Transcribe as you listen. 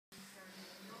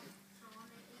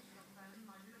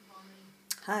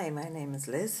Hi, my name is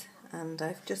Liz and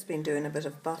I've just been doing a bit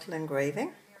of bottle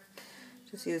engraving,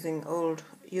 just using old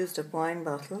used up wine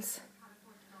bottles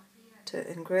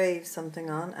to engrave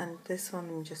something on, and this one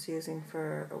I'm just using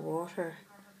for a water,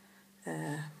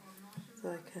 so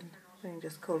I can bring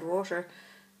just cold water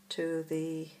to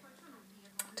the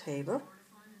table,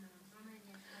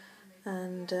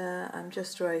 and I'm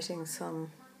just writing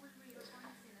some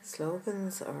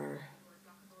slogans or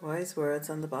wise words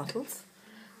on the bottles.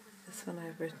 This one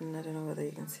I've written, I don't know whether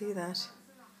you can see that.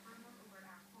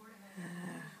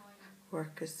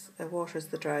 Water is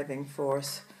the driving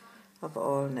force of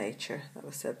all nature. That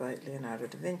was said by Leonardo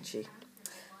da Vinci.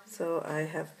 So I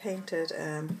have painted,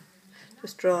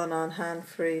 just drawn on,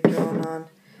 hand-free, drawn on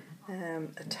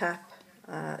a tap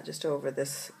just over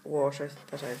this water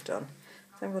that I've done.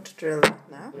 So I'm going to drill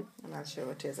that now, and I'll show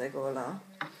it to you as I go along.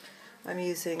 I'm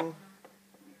using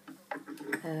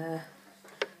an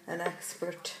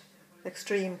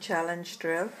Xtreme challenge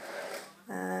drill,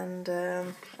 and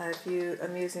I'm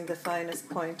using the finest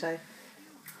point I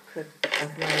could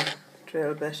of my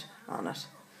drill bit on it,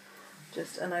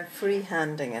 and I'm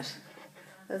free-handing it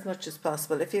as much as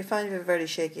possible. If you find you have a very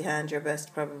shaky hand, you're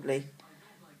best probably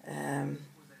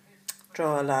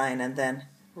draw a line and then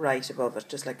write above it,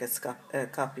 just like a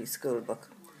copy school book.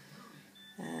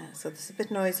 So this is a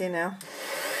bit noisy now.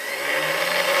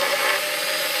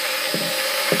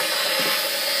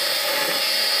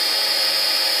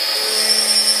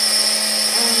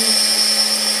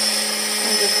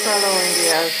 I'm just following the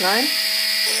outline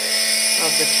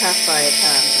of the tap I had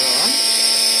hand drawn.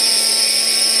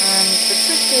 And the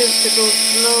trick is to go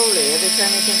slowly. Every time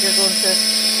you think you're going to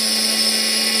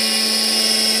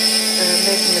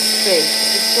make a mistake,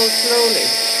 just go slowly.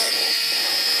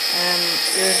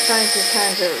 You're trying to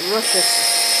kind of rush it,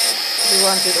 you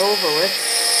want it over with.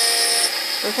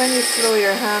 But when you slow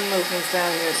your hand movements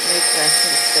down, you make less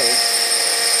mistakes.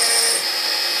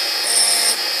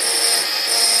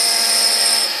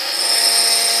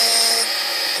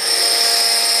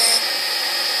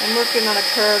 I'm working on a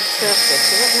curved surface,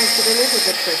 so that makes it a little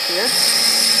bit trickier.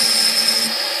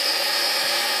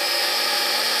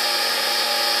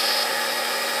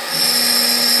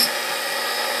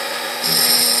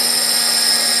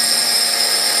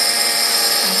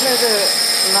 And where the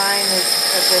line is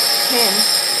a bit thin,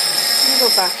 you go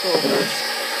back over it.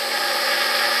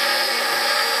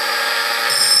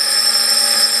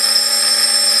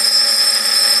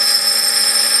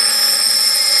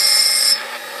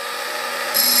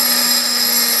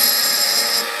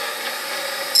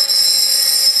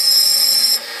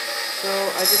 So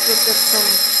I just looked at some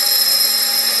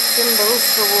symbols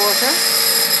for water,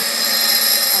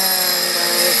 and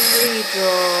I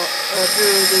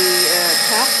drew the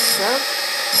tap itself.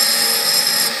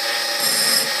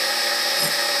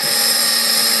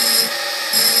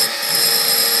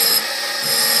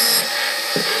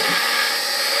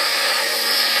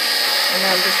 And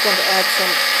I'm just going to add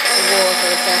some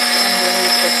water back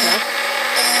underneath the tap.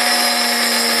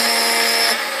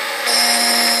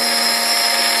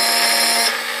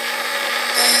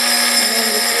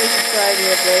 Side of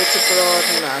your blade to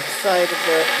broaden that side of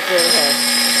the drill head,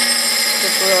 to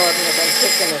broaden it and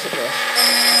thicken it a bit.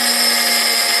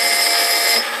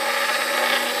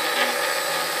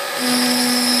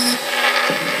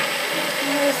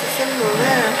 And there's the symbol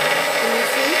there. Can you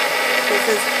see?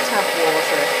 This is tap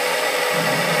water.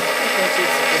 Nothing too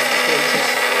sophisticated.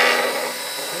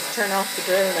 Let's turn off the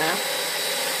drill now.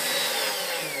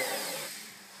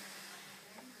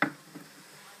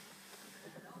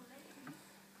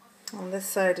 On this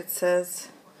side it says,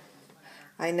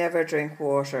 I never drink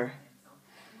water.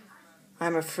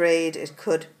 I'm afraid it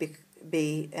could be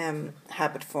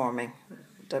habit forming,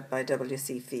 by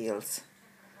W.C. Fields.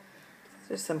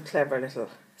 There's some clever little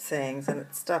sayings, and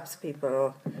it stops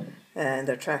people in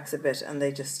their tracks a bit, and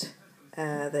they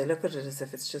look at it as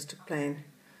if it's just a plain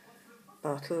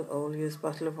old used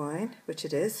bottle of wine, which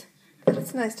it is. But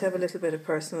it's nice to have a little bit of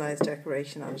personalised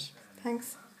decoration on it.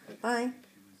 Thanks. Bye.